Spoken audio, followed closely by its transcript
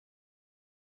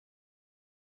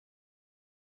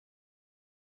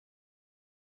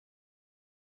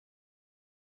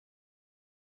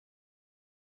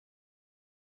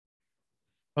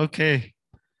Okay,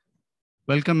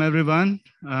 welcome everyone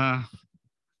to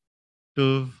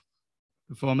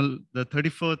the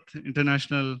 34th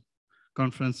International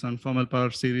Conference on Formal Power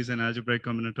Series and Algebraic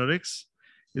Combinatorics.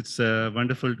 It's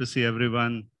wonderful to see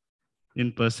everyone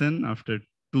in person after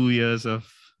 2 years of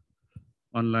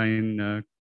online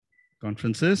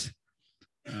conferences.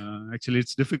 Actually,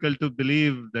 it's difficult to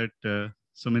believe that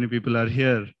so many people are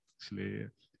here. Actually,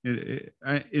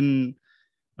 in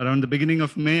around the beginning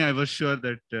of May, I was sure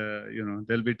that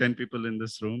there'll be 10 people in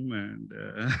this room, and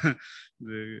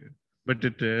but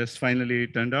it has finally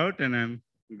turned out, and I'm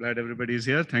glad everybody is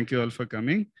here. Thank you all for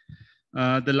coming.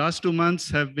 The last 2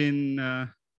 months have been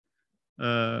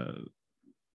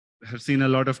have seen a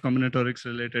lot of combinatorics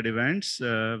related events.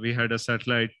 We had a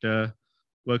satellite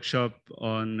workshop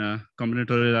on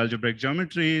combinatorial algebraic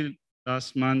geometry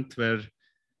last month, where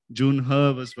Jun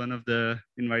He was one of the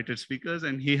invited speakers,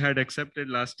 and he had accepted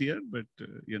last year, but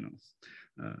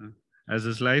as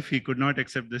his life, he could not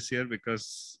accept this year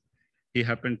because he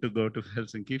happened to go to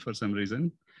Helsinki for some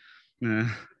reason.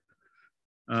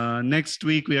 Next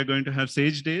week, we are going to have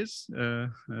Sage Days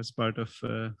as part of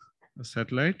a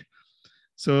satellite.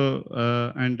 So,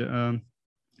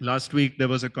 last week, there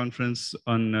was a conference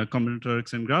on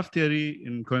combinatorics and graph theory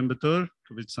in Coimbatore,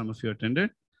 to which some of you attended.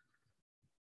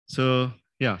 So,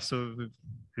 yeah, so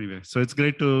anyway, so it's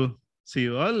great to see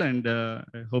you all, and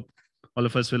I hope all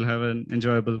of us will have an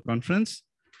enjoyable conference.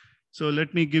 So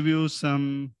let me give you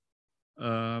some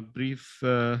brief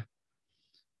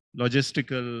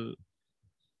logistical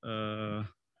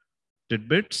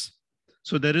tidbits.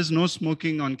 So there is no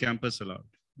smoking on campus allowed.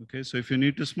 Okay, so if you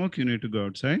need to smoke, you need to go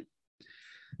outside.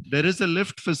 There is a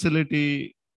lift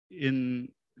facility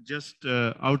in just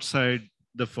outside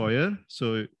the foyer.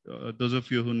 So those of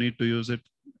you who need to use it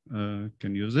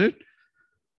can use it.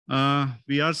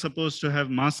 We are supposed to have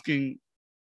masking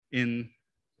in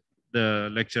the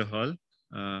lecture hall.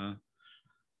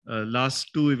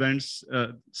 Last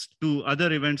two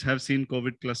other events have seen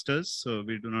COVID clusters, so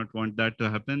we do not want that to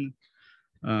happen.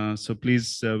 So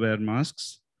please wear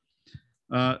masks.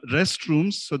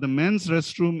 Restrooms. So the men's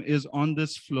restroom is on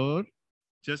this floor.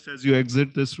 Just as you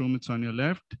exit this room, it's on your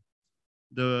left.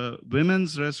 The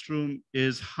women's restroom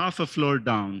is half a floor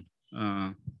down.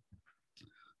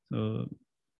 So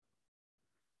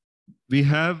we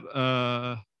have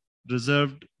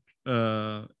reserved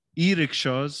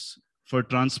e-rickshaws for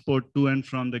transport to and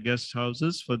from the guest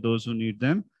houses for those who need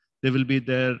them. They will be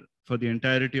there for the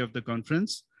entirety of the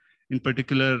conference. In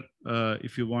particular,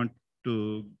 if you want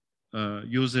to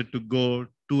use it to go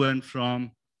to and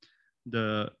from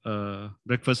the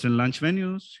breakfast and lunch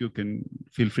venues, you can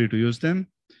feel free to use them.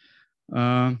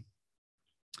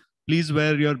 Please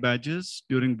wear your badges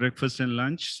during breakfast and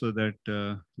lunch so that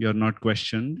you're not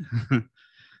questioned.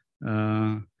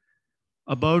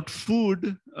 About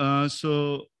food,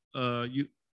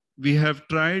 we have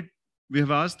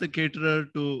asked the caterer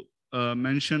to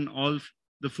mention all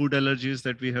the food allergies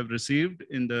that we have received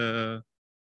in the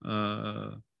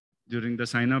during the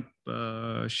sign-up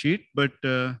sheet. But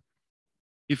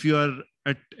if you are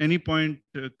at any point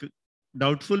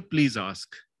doubtful, please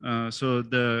ask. So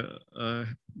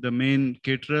the main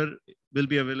caterer will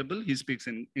be available. He speaks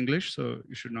in English, so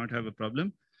you should not have a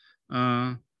problem.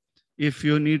 If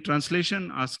you need translation,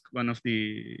 ask one of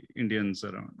the Indians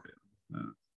around.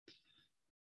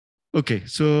 Okay,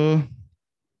 so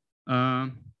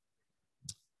I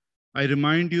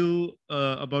remind you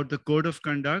about the code of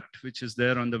conduct, which is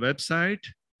there on the website,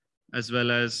 as well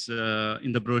as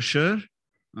in the brochure.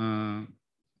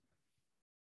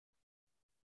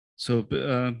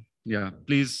 Yeah,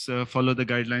 please follow the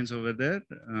guidelines over there.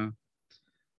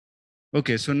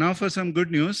 Okay, so now for some good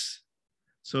news.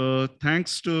 So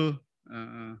thanks to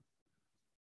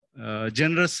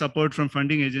generous support from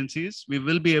funding agencies, we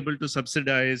will be able to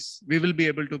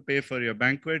pay for your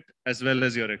banquet as well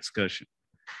as your excursion.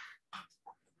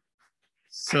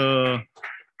 So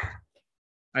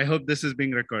I hope this is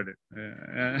being recorded.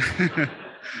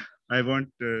 I want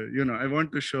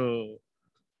to show,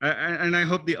 and I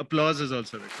hope the applause is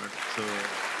also recorded. So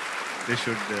they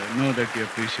should know that we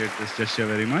appreciate this gesture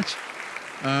very much.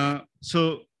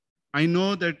 So I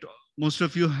know that most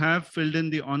of you have filled in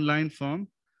the online form,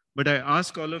 but I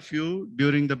ask all of you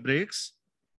during the breaks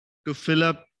to fill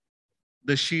up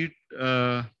the sheet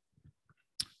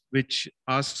which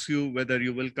asks you whether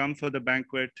you will come for the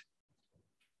banquet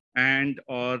and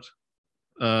or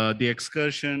the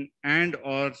excursion and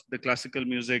or the classical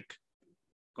music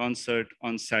concert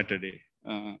on Saturday.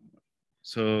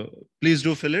 So please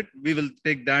do fill it. We will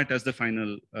take that as the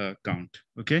final count,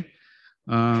 okay?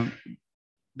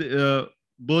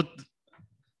 Both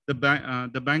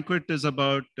the banquet is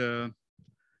about 12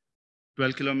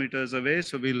 kilometers away.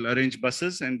 So we'll arrange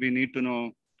buses, and we need to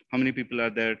know how many people are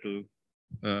there to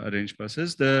arrange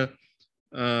buses. The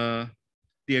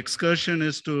excursion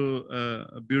is to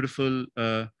a beautiful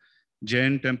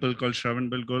Jain temple called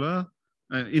Shravanbelgola.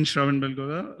 In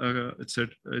Shravanbelgola,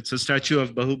 it's a statue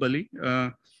of Bahubali.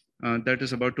 That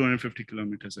is about 250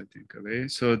 kilometers, I think, away.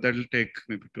 So that'll take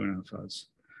maybe 2.5 hours,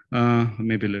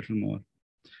 maybe a little more.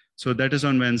 So that is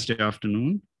on Wednesday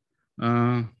afternoon.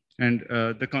 And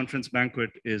the conference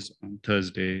banquet is on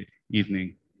Thursday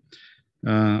evening,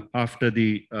 after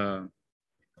the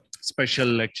special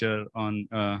lecture on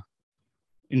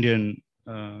Indian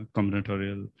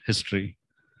combinatorial history.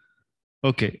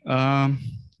 Okay.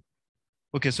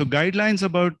 Okay, so guidelines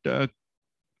about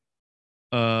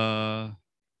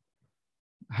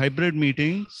hybrid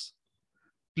meetings.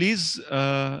 Please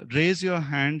raise your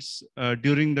hands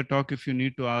during the talk if you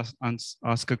need to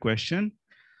ask a question.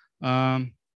 The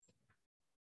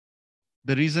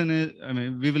reason is, I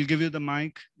mean, we will give you the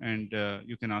mic and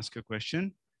you can ask a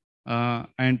question.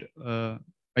 And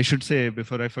I should say,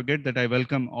 before I forget, that I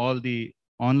welcome all the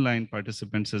online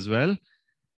participants as well.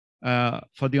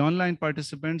 For the online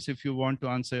participants, if you want to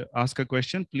ask a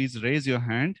question, please raise your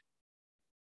hand.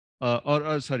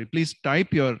 Sorry, please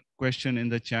type your question in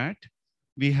the chat.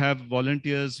 We have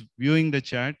volunteers viewing the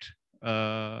chat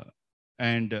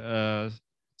and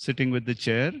sitting with the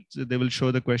chair. So they will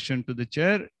show the question to the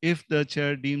chair. If the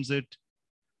chair deems it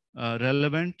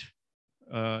relevant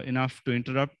enough to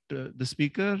interrupt the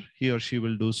speaker, he or she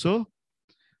will do so.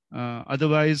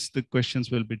 Otherwise, the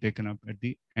questions will be taken up at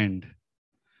the end.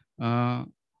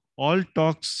 All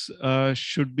talks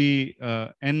should be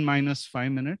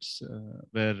n-5 minutes,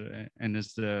 where n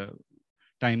is the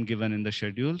time given in the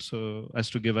schedule. So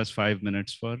as to give us 5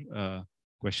 minutes for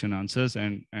question answers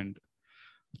and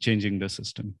changing the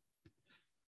system.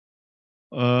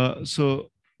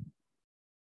 So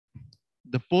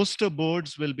the poster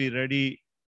boards will be ready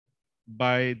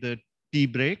by the tea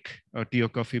break or tea or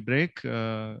coffee break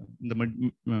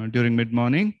during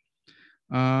mid-morning.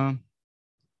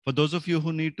 For those of you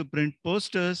who need to print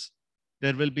posters,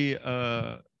 there will be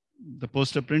the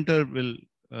poster printer will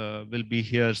be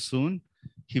here soon.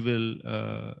 He will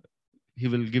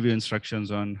give you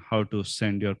instructions on how to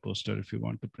send your poster if you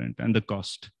want to print and the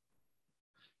cost.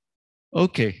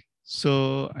 Okay,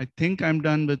 so I think I'm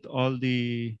done with all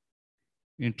the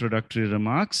introductory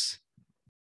remarks.